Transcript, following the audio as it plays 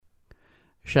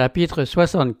Chapitre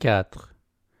 64.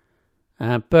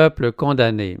 Un peuple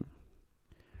condamné.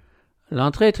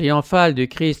 L'entrée triomphale du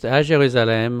Christ à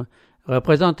Jérusalem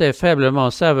représentait faiblement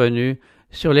sa venue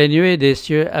sur les nuées des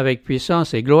cieux avec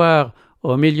puissance et gloire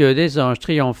au milieu des anges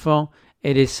triomphants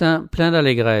et des saints pleins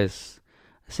d'allégresse.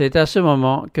 C'est à ce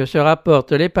moment que se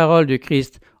rapportent les paroles du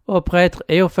Christ aux prêtres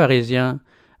et aux pharisiens.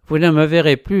 Vous ne me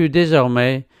verrez plus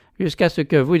désormais jusqu'à ce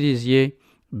que vous disiez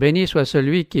 « Béni soit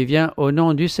celui qui vient au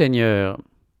nom du Seigneur ».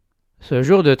 Ce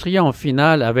jour de triomphe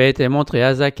final avait été montré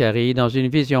à Zacharie dans une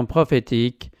vision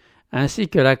prophétique, ainsi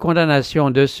que la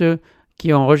condamnation de ceux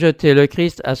qui ont rejeté le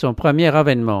Christ à son premier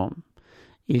avènement.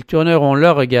 Ils tourneront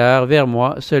leur regard vers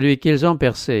moi, celui qu'ils ont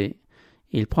percé.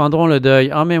 Ils prendront le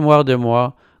deuil en mémoire de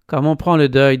moi, comme on prend le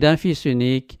deuil d'un fils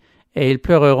unique, et ils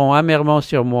pleureront amèrement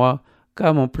sur moi,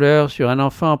 comme on pleure sur un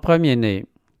enfant premier-né.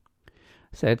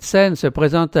 Cette scène se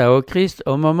présenta au Christ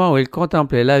au moment où il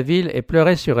contemplait la ville et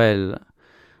pleurait sur elle.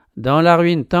 Dans la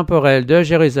ruine temporelle de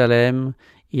Jérusalem,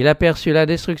 il aperçut la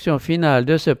destruction finale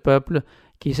de ce peuple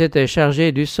qui s'était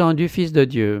chargé du sang du Fils de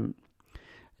Dieu.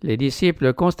 Les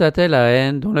disciples constataient la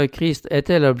haine dont le Christ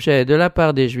était l'objet de la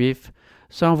part des Juifs,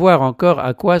 sans voir encore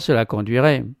à quoi cela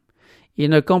conduirait. Ils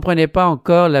ne comprenaient pas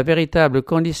encore la véritable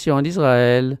condition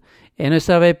d'Israël et ne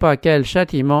savaient pas quel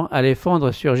châtiment allait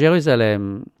fondre sur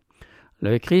Jérusalem.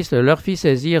 Le Christ leur fit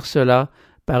saisir cela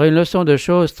par une leçon de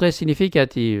choses très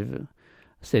significative.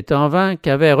 C'est en vain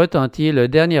qu'avait retenti le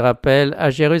dernier appel à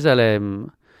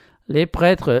Jérusalem. Les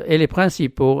prêtres et les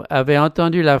principaux avaient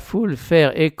entendu la foule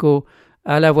faire écho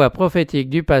à la voix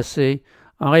prophétique du passé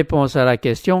en réponse à la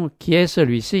question « Qui est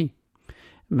celui-ci ?»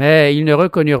 Mais ils ne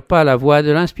reconnurent pas la voix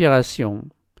de l'inspiration.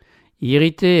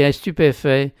 Irrités et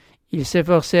stupéfaits, ils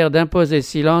s'efforcèrent d'imposer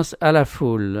silence à la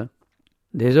foule.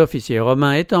 Des officiers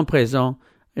romains étant présents,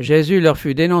 Jésus leur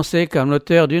fut dénoncé comme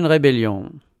l'auteur d'une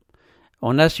rébellion.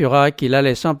 On assura qu'il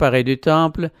allait s'emparer du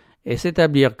temple et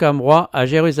s'établir comme roi à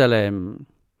Jérusalem.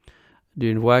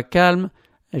 D'une voix calme,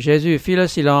 Jésus fit le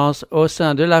silence au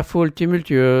sein de la foule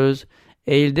tumultueuse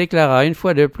et il déclara une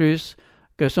fois de plus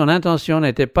que son intention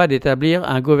n'était pas d'établir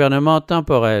un gouvernement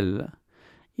temporel.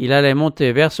 Il allait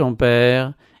monter vers son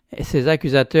Père et ses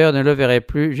accusateurs ne le verraient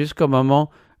plus jusqu'au moment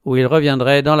où il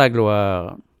reviendrait dans la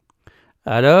gloire.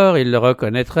 Alors ils le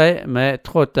reconnaîtraient, mais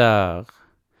trop tard.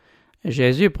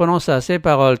 Jésus prononça ces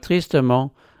paroles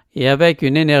tristement et avec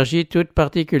une énergie toute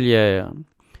particulière.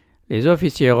 Les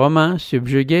officiers romains,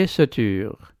 subjugués, se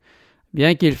turent.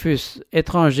 Bien qu'ils fussent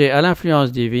étrangers à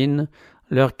l'influence divine,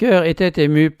 leur cœur était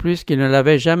ému plus qu'il ne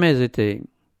l'avait jamais été.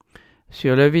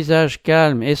 Sur le visage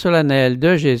calme et solennel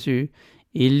de Jésus,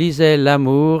 il lisait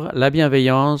l'amour, la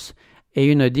bienveillance et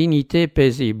une dignité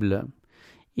paisible.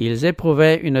 Ils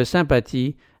éprouvaient une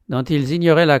sympathie dont ils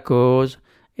ignoraient la cause,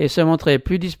 et se montraient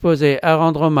plus disposés à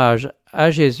rendre hommage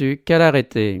à Jésus qu'à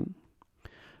l'arrêter.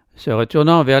 Se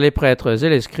retournant vers les prêtres et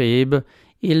les scribes,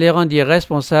 ils les rendirent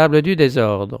responsables du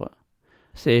désordre.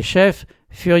 Ces chefs,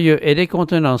 furieux et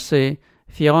décontenancés,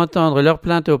 firent entendre leurs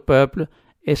plaintes au peuple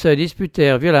et se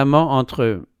disputèrent violemment entre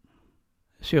eux.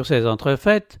 Sur ces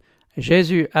entrefaites,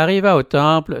 Jésus arriva au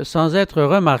temple sans être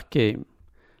remarqué.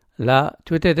 Là,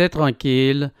 tout était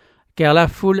tranquille, car la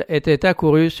foule était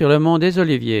accourue sur le mont des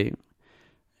Oliviers.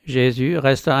 Jésus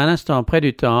resta un instant près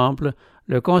du temple,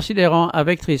 le considérant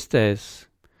avec tristesse.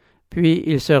 Puis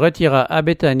il se retira à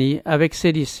Béthanie avec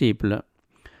ses disciples.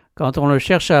 Quand on le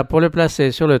chercha pour le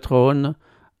placer sur le trône,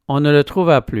 on ne le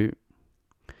trouva plus.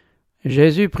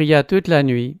 Jésus pria toute la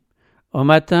nuit. Au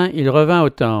matin, il revint au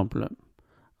temple.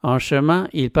 En chemin,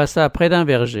 il passa près d'un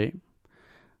verger.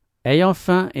 Ayant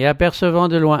faim et apercevant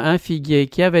de loin un figuier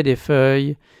qui avait des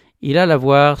feuilles, il alla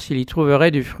voir s'il y trouverait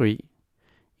du fruit.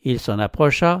 Il s'en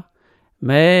approcha,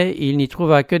 mais il n'y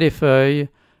trouva que des feuilles,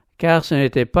 car ce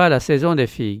n'était pas la saison des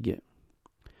figues.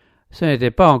 Ce n'était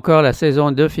pas encore la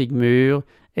saison de figues mûres,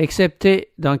 excepté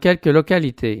dans quelques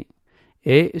localités.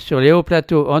 Et sur les hauts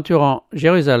plateaux entourant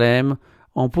Jérusalem,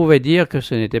 on pouvait dire que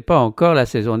ce n'était pas encore la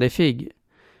saison des figues.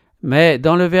 Mais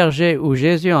dans le verger où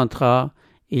Jésus entra,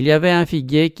 il y avait un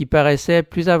figuier qui paraissait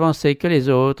plus avancé que les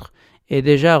autres et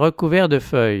déjà recouvert de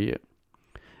feuilles.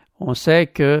 On sait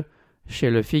que, chez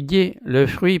le figuier, le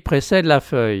fruit précède la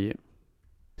feuille.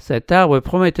 Cet arbre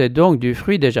promettait donc du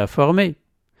fruit déjà formé.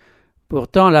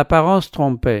 Pourtant l'apparence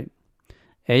trompait.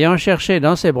 Ayant cherché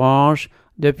dans ses branches,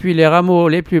 depuis les rameaux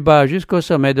les plus bas jusqu'au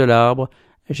sommet de l'arbre,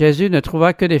 Jésus ne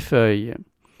trouva que des feuilles.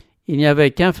 Il n'y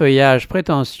avait qu'un feuillage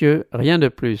prétentieux, rien de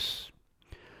plus.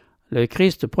 Le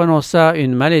Christ prononça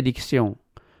une malédiction.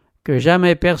 « Que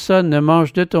jamais personne ne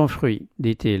mange de ton fruit,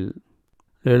 dit-il. »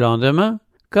 Le lendemain,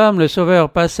 comme le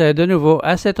Sauveur passait de nouveau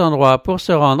à cet endroit pour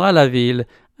se rendre à la ville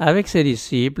avec ses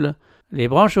disciples, Les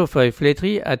branches aux feuilles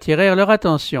flétries attirèrent leur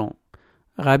attention.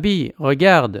 « Rabbi,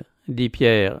 regarde, dit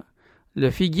Pierre, le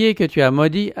figuier que tu as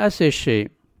maudit a séché. »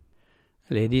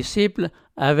 Les disciples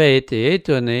avaient été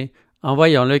étonnés en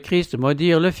voyant le Christ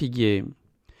maudire le figuier.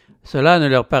 Cela ne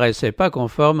leur paraissait pas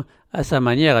conforme à sa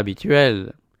manière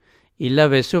habituelle. Ils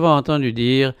l'avaient souvent entendu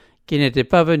dire qu'il n'était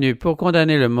pas venu pour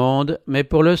condamner le monde, mais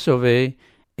pour le sauver,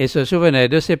 et se souvenaient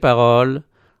de ces paroles.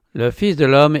 Le Fils de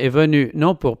l'homme est venu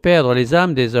non pour perdre les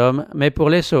âmes des hommes, mais pour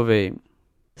les sauver.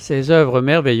 Ces œuvres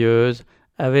merveilleuses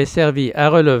avaient servi à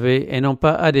relever et non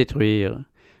pas à détruire.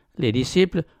 Les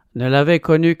disciples ne l'avaient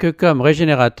connu que comme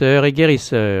régénérateur et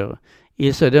guérisseur.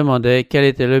 Ils se demandaient quel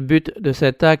était le but de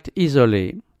cet acte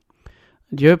isolé.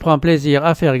 Dieu prend plaisir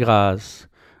à faire grâce.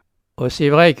 Aussi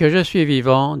vrai que je suis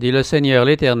vivant, dit le Seigneur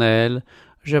l'Éternel,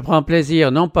 je prends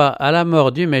plaisir non pas à la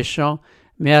mort du méchant,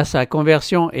 mais à sa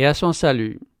conversion et à son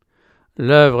salut.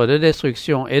 L'œuvre de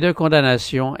destruction et de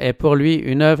condamnation est pour lui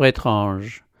une œuvre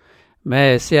étrange.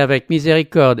 Mais c'est avec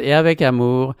miséricorde et avec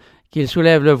amour qu'il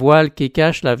soulève le voile qui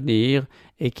cache l'avenir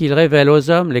et qu'il révèle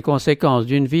aux hommes les conséquences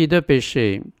d'une vie de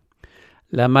péché.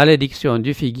 La malédiction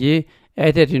du figuier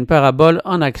était une parabole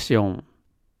en action.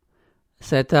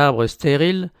 Cet arbre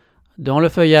stérile, dont le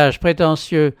feuillage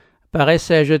prétentieux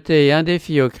paraissait jeter un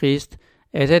défi au Christ,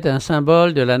 était un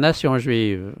symbole de la nation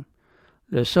juive.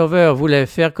 Le Sauveur voulait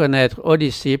faire connaître aux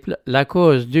disciples la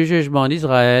cause du jugement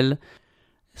d'Israël.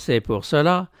 C'est pour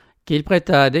cela qu'il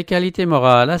prêta des qualités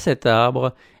morales à cet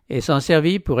arbre et s'en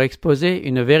servit pour exposer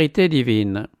une vérité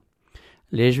divine.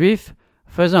 Les Juifs,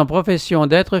 faisant profession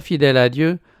d'être fidèles à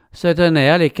Dieu, se tenaient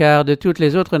à l'écart de toutes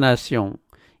les autres nations.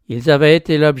 Ils avaient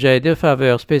été l'objet de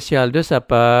faveurs spéciales de sa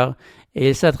part, et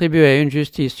ils s'attribuaient une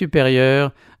justice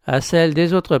supérieure à celle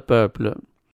des autres peuples.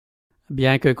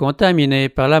 Bien que contaminés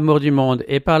par l'amour du monde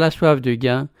et par la soif du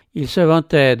gain, ils se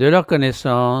vantaient de leur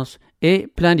connaissance et,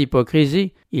 pleins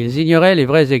d'hypocrisie, ils ignoraient les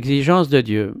vraies exigences de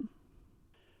Dieu.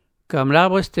 Comme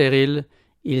l'arbre stérile,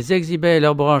 ils exhibaient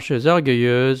leurs branches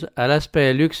orgueilleuses à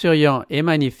l'aspect luxuriant et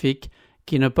magnifique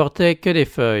qui ne portait que des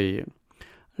feuilles.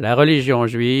 La religion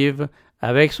juive,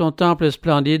 avec son temple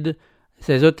splendide,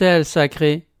 ses autels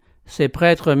sacrés, ses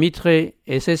prêtres mitrés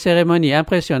et ses cérémonies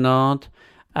impressionnantes,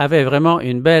 avait vraiment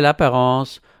une belle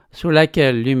apparence sous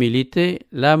laquelle l'humilité,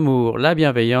 l'amour, la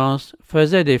bienveillance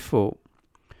faisaient défaut.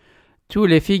 Tous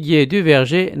les figuiers du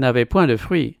verger n'avaient point de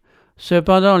fruits.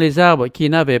 Cependant les arbres qui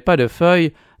n'avaient pas de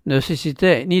feuilles ne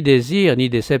suscitaient ni désir ni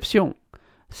déception.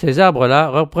 Ces arbres-là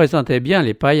représentaient bien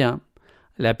les païens.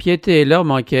 La piété leur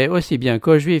manquait aussi bien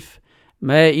qu'aux Juifs,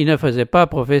 mais ils ne faisaient pas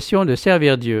profession de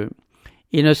servir Dieu.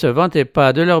 Ils ne se vantaient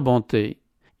pas de leur bonté.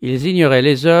 Ils ignoraient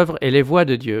les œuvres et les voies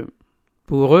de Dieu.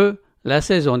 Pour eux, la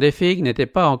saison des figues n'était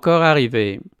pas encore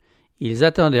arrivée. Ils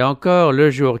attendaient encore le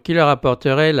jour qui leur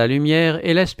apporterait la lumière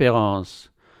et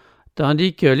l'espérance.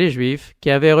 Tandis que les Juifs, qui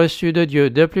avaient reçu de Dieu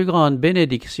de plus grandes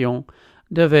bénédictions,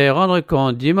 devaient rendre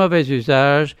compte du mauvais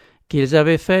usage qu'ils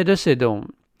avaient fait de ces dons.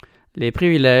 Les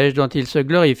privilèges dont ils se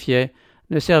glorifiaient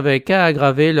ne servaient qu'à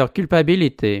aggraver leur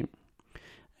culpabilité.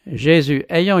 Jésus,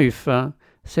 ayant eu faim,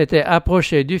 s'était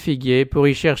approché du figuier pour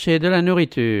y chercher de la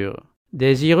nourriture.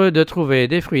 Désireux de trouver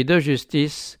des fruits de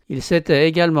justice, il s'était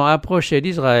également approché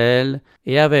d'Israël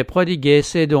et avait prodigué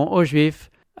ses dons aux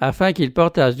Juifs afin qu'ils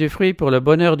portassent du fruit pour le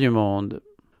bonheur du monde.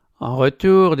 En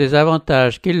retour des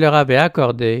avantages qu'il leur avait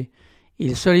accordés,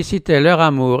 il sollicitait leur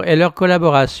amour et leur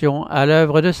collaboration à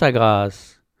l'œuvre de sa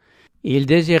grâce. Il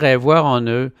désirait voir en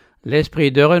eux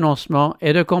l'esprit de renoncement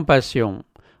et de compassion,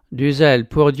 du zèle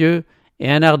pour Dieu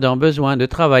et un ardent besoin de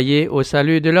travailler au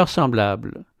salut de leurs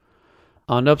semblables.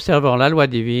 En observant la loi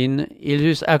divine, ils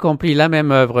eussent accompli la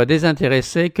même œuvre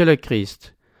désintéressée que le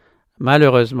Christ.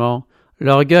 Malheureusement,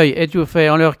 l'orgueil étouffait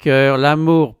en leur cœur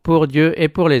l'amour pour Dieu et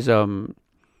pour les hommes.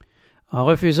 En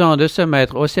refusant de se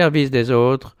mettre au service des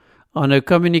autres, en ne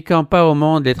communiquant pas au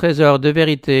monde les trésors de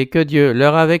vérité que Dieu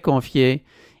leur avait confiés,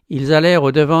 ils allèrent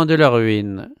au-devant de leur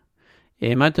ruine.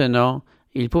 Et maintenant,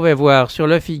 ils pouvaient voir sur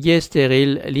le figuier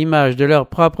stérile l'image de leur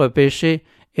propre péché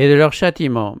et de leur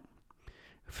châtiment.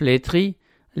 Flétris,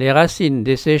 les racines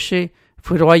desséchées,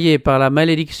 foudroyées par la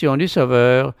malédiction du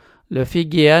Sauveur, le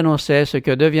figuier annonçait ce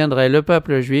que deviendrait le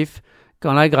peuple juif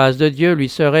quand la grâce de Dieu lui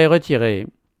serait retirée.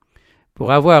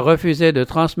 Pour avoir refusé de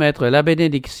transmettre la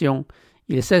bénédiction,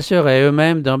 ils cesseraient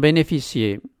eux-mêmes d'en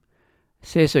bénéficier.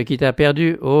 C'est ce qui t'a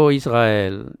perdu, ô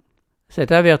Israël.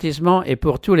 Cet avertissement est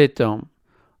pour tous les temps.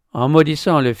 En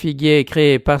maudissant le figuier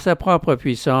créé par sa propre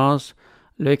puissance,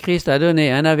 le Christ a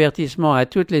donné un avertissement à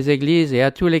toutes les églises et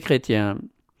à tous les chrétiens.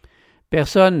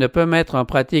 Personne ne peut mettre en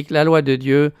pratique la loi de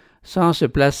Dieu sans se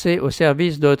placer au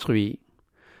service d'autrui.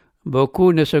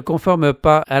 Beaucoup ne se conforment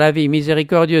pas à la vie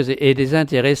miséricordieuse et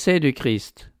désintéressée du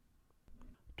Christ.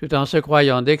 Tout en se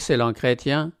croyant d'excellents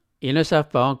chrétiens, ils ne savent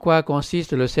pas en quoi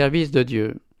consiste le service de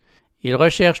Dieu. Ils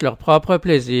recherchent leur propre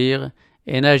plaisir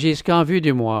et n'agissent qu'en vue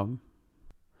du moi.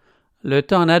 Le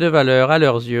temps n'a de valeur à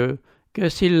leurs yeux que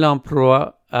s'ils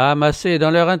l'emploient à amasser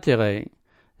dans leur intérêt.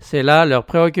 C'est là leur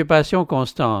préoccupation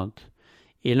constante.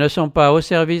 Ils ne sont pas au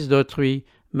service d'autrui,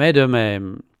 mais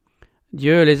d'eux-mêmes.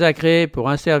 Dieu les a créés pour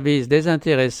un service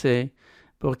désintéressé,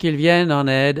 pour qu'ils viennent en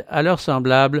aide à leurs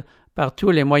semblables par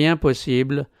tous les moyens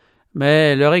possibles,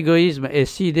 mais leur égoïsme est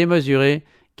si démesuré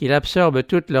qu'il absorbe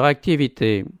toute leur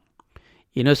activité.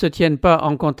 Ils ne se tiennent pas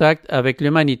en contact avec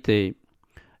l'humanité.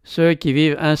 Ceux qui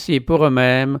vivent ainsi pour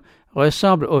eux-mêmes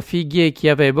ressemblent aux figuiers qui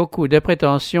avaient beaucoup de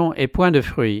prétentions et point de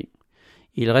fruits.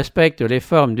 Ils respectent les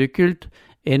formes du culte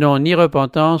et n'ont ni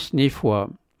repentance ni foi.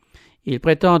 Ils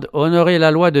prétendent honorer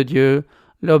la loi de Dieu,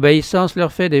 l'obéissance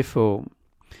leur fait défaut.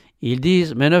 Ils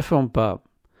disent mais ne font pas.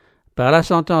 Par la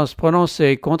sentence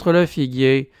prononcée contre le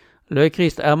figuier, le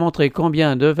Christ a montré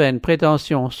combien de vaines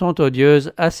prétentions sont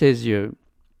odieuses à ses yeux.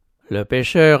 Le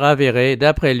pécheur avéré,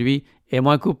 d'après lui, est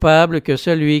moins coupable que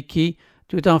celui qui,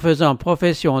 tout en faisant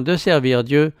profession de servir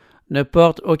Dieu, ne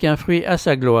porte aucun fruit à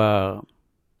sa gloire.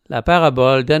 La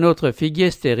parabole d'un autre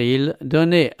figuier stérile,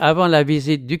 donnée avant la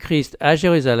visite du Christ à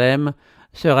Jérusalem,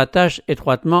 se rattache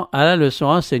étroitement à la leçon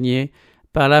enseignée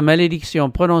par la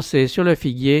malédiction prononcée sur le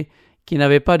figuier qui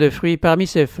n'avait pas de fruits parmi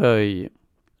ses feuilles.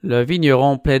 Le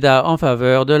vigneron plaida en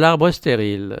faveur de l'arbre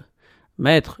stérile. «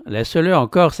 Maître, laisse-le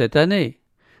encore cette année.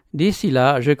 D'ici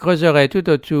là, je creuserai tout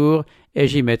autour et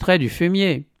j'y mettrai du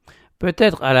fumier.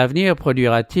 Peut-être à l'avenir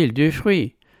produira-t-il du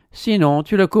fruit. Sinon,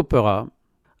 tu le couperas. »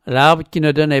 L'arbre qui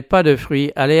ne donnait pas de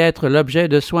fruits allait être l'objet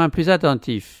de soins plus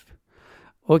attentifs.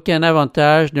 Aucun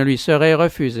avantage ne lui serait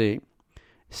refusé.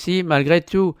 Si, malgré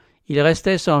tout, il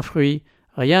restait sans fruits,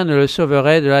 rien ne le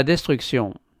sauverait de la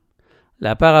destruction.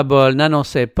 La parabole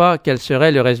n'annonçait pas quel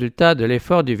serait le résultat de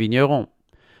l'effort du vigneron.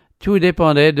 Tout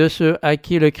dépendait de ceux à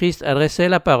qui le Christ adressait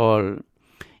la parole.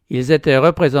 Ils étaient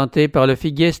représentés par le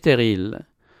figuier stérile.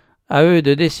 À eux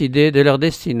de décider de leur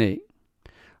destinée.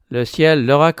 Le ciel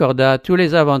leur accorda tous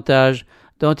les avantages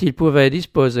dont ils pouvaient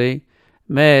disposer,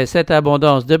 mais cette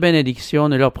abondance de bénédictions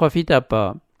ne leur profita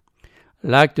pas.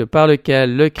 L'acte par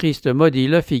lequel le Christ maudit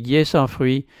le figuier sans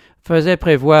fruit faisait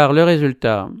prévoir le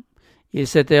résultat. Ils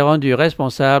s'étaient rendus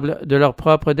responsables de leur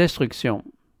propre destruction.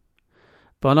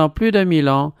 Pendant plus de 1000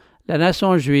 ans, la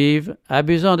nation juive,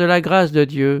 abusant de la grâce de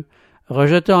Dieu,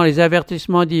 rejetant les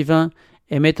avertissements divins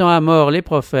et mettant à mort les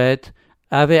prophètes,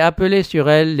 avait appelé sur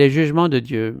elle les jugements de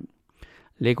Dieu.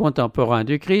 Les contemporains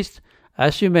du Christ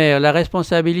assumèrent la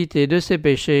responsabilité de ces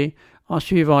péchés en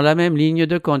suivant la même ligne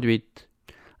de conduite.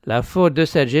 La faute de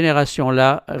cette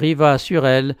génération-là riva sur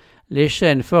elle les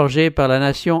chaînes forgées par la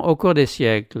nation au cours des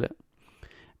siècles.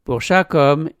 Pour chaque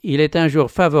homme, il est un jour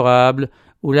favorable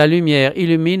où la lumière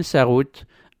illumine sa route,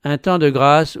 un temps de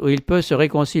grâce où il peut se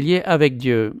réconcilier avec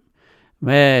Dieu.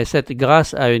 Mais cette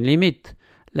grâce a une limite.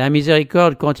 La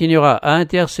miséricorde continuera à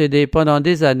intercéder pendant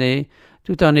des années,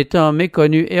 tout en étant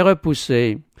méconnue et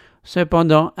repoussée.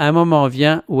 Cependant, un moment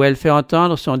vient où elle fait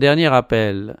entendre son dernier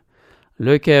appel.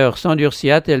 Le cœur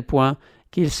s'endurcit à tel point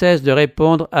qu'il cesse de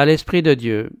répondre à l'Esprit de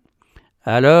Dieu.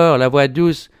 Alors la voix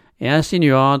douce et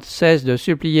insinuante cesse de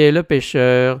supplier le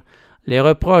pécheur, les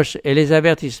reproches et les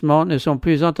avertissements ne sont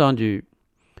plus entendus.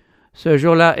 Ce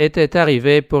jour-là était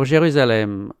arrivé pour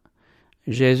Jérusalem.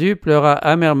 Jésus pleura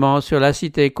amèrement sur la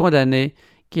cité condamnée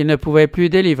qu'il ne pouvait plus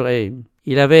délivrer.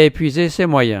 Il avait épuisé ses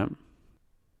moyens.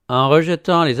 En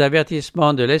rejetant les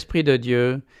avertissements de l'Esprit de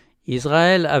Dieu,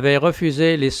 Israël avait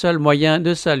refusé les seuls moyens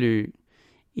de salut.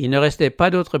 Il ne restait pas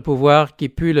d'autre pouvoir qui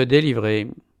pût le délivrer.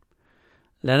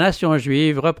 La nation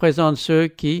juive représente ceux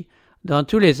qui, dans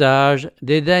tous les âges,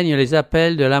 dédaignent les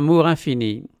appels de l'amour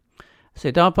infini.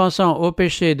 C'est en pensant aux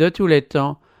péchés de tous les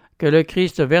temps que le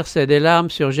Christ versait des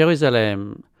larmes sur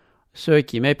Jérusalem. Ceux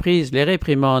qui méprisent les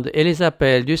réprimandes et les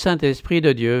appels du Saint-Esprit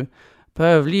de Dieu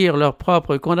peuvent lire leur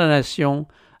propre condamnation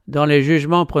dans les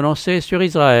jugements prononcés sur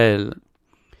Israël.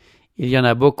 Il y en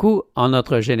a beaucoup en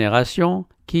notre génération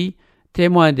qui,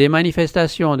 témoins des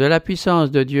manifestations de la puissance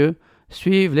de Dieu,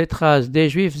 suivent les traces des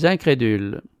Juifs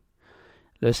incrédules.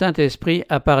 Le Saint-Esprit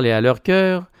a parlé à leur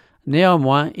cœur,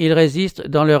 néanmoins ils résistent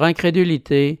dans leur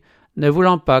incrédulité, ne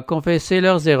voulant pas confesser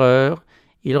leurs erreurs,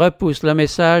 ils repoussent le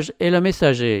message et le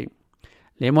messager.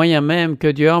 Les moyens mêmes que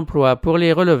Dieu emploie pour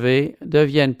les relever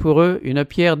deviennent pour eux une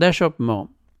pierre d'achoppement.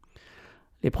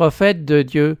 Les prophètes de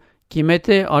Dieu, qui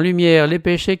mettaient en lumière les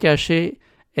péchés cachés,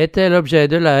 étaient l'objet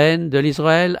de la haine de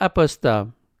l'Israël apostat.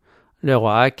 Le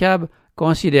roi Akab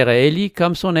considérait Élie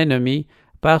comme son ennemi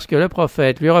parce que le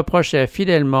prophète lui reprochait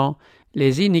fidèlement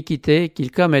les iniquités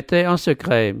qu'il commettait en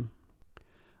secret.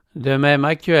 De même,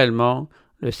 actuellement,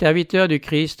 le serviteur du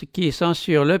Christ qui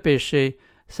censure le péché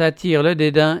s'attire le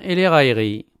dédain et les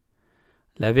railleries.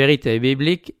 La vérité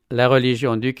biblique, la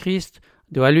religion du Christ,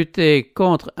 doit lutter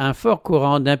contre un fort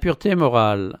courant d'impureté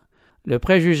morale. Le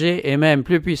préjugé est même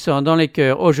plus puissant dans les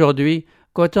cœurs aujourd'hui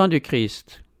qu'au temps du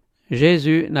Christ.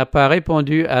 Jésus n'a pas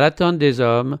répondu à l'attente des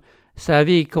hommes, sa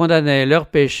vie condamnait leurs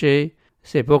péchés,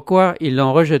 c'est pourquoi ils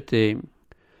l'ont rejeté.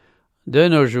 De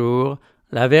nos jours,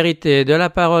 la vérité de la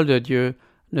parole de Dieu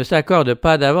ne s'accorde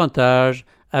pas davantage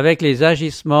avec les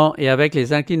agissements et avec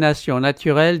les inclinations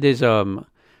naturelles des hommes.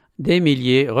 Des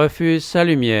milliers refusent sa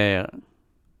lumière.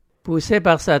 Poussés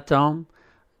par Satan,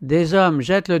 des hommes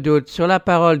jettent le doute sur la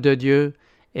parole de Dieu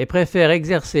et préfèrent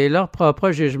exercer leur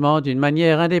propre jugement d'une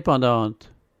manière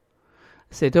indépendante.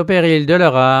 C'est au péril de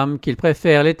leur âme qu'ils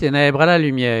préfèrent les ténèbres à la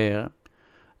lumière.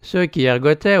 Ceux qui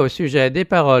ergotaient au sujet des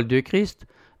paroles du Christ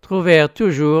trouvèrent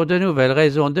toujours de nouvelles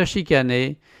raisons de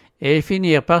chicaner et ils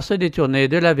finirent par se détourner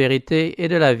de la vérité et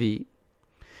de la vie.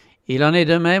 Il en est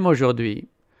de même aujourd'hui.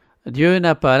 Dieu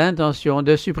n'a pas l'intention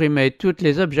de supprimer toutes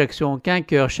les objections qu'un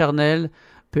cœur charnel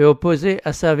peut opposer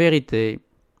à sa vérité.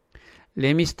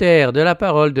 Les mystères de la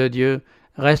parole de Dieu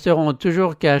resteront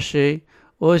toujours cachés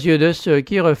aux yeux de ceux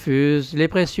qui refusent les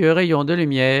précieux rayons de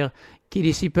lumière qui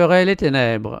dissiperaient les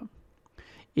ténèbres.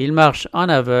 Ils marchent en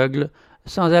aveugles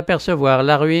sans apercevoir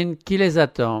la ruine qui les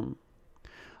attend.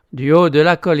 Du haut de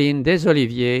la colline des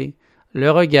Oliviers,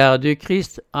 le regard du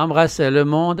Christ embrassait le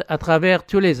monde à travers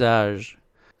tous les âges.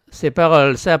 Ces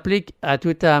paroles s'appliquent à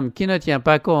toute âme qui ne tient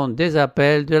pas compte des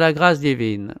appels de la grâce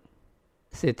divine.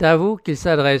 C'est à vous qu'il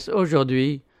s'adresse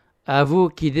aujourd'hui, à vous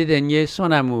qui dédaignez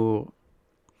son amour.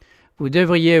 Vous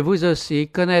devriez vous aussi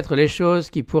connaître les choses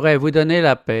qui pourraient vous donner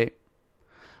la paix.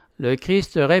 Le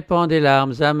Christ répand des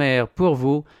larmes amères pour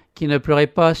vous qui ne pleurez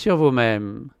pas sur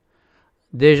vous-même.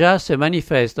 Déjà se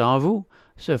manifeste en vous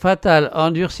ce fatal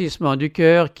endurcissement du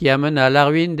cœur qui amena la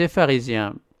ruine des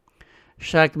pharisiens.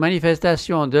 Chaque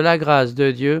manifestation de la grâce de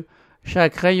Dieu,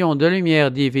 chaque rayon de lumière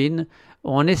divine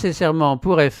ont nécessairement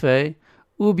pour effet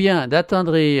ou bien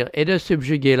d'attendrir et de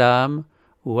subjuguer l'âme,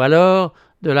 ou alors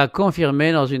de la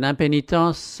confirmer dans une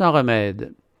impénitence sans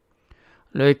remède.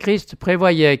 Le Christ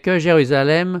prévoyait que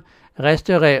Jérusalem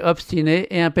resterait obstinée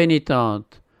et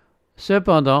impénitente.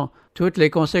 Cependant, toutes les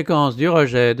conséquences du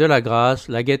rejet de la grâce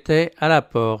la guettaient à la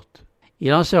porte.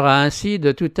 Il en sera ainsi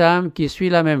de toute âme qui suit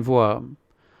la même voie.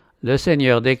 Le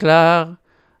Seigneur déclare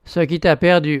 « Ce qui t'a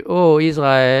perdu, ô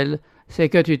Israël, c'est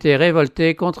que tu t'es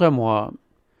révolté contre moi.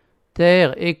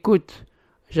 Terre, écoute,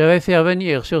 je vais faire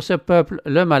venir sur ce peuple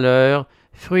le malheur,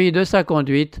 fruit de sa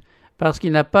conduite, parce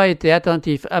qu'il n'a pas été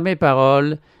attentif à mes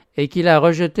paroles et qu'il a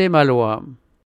rejeté ma loi.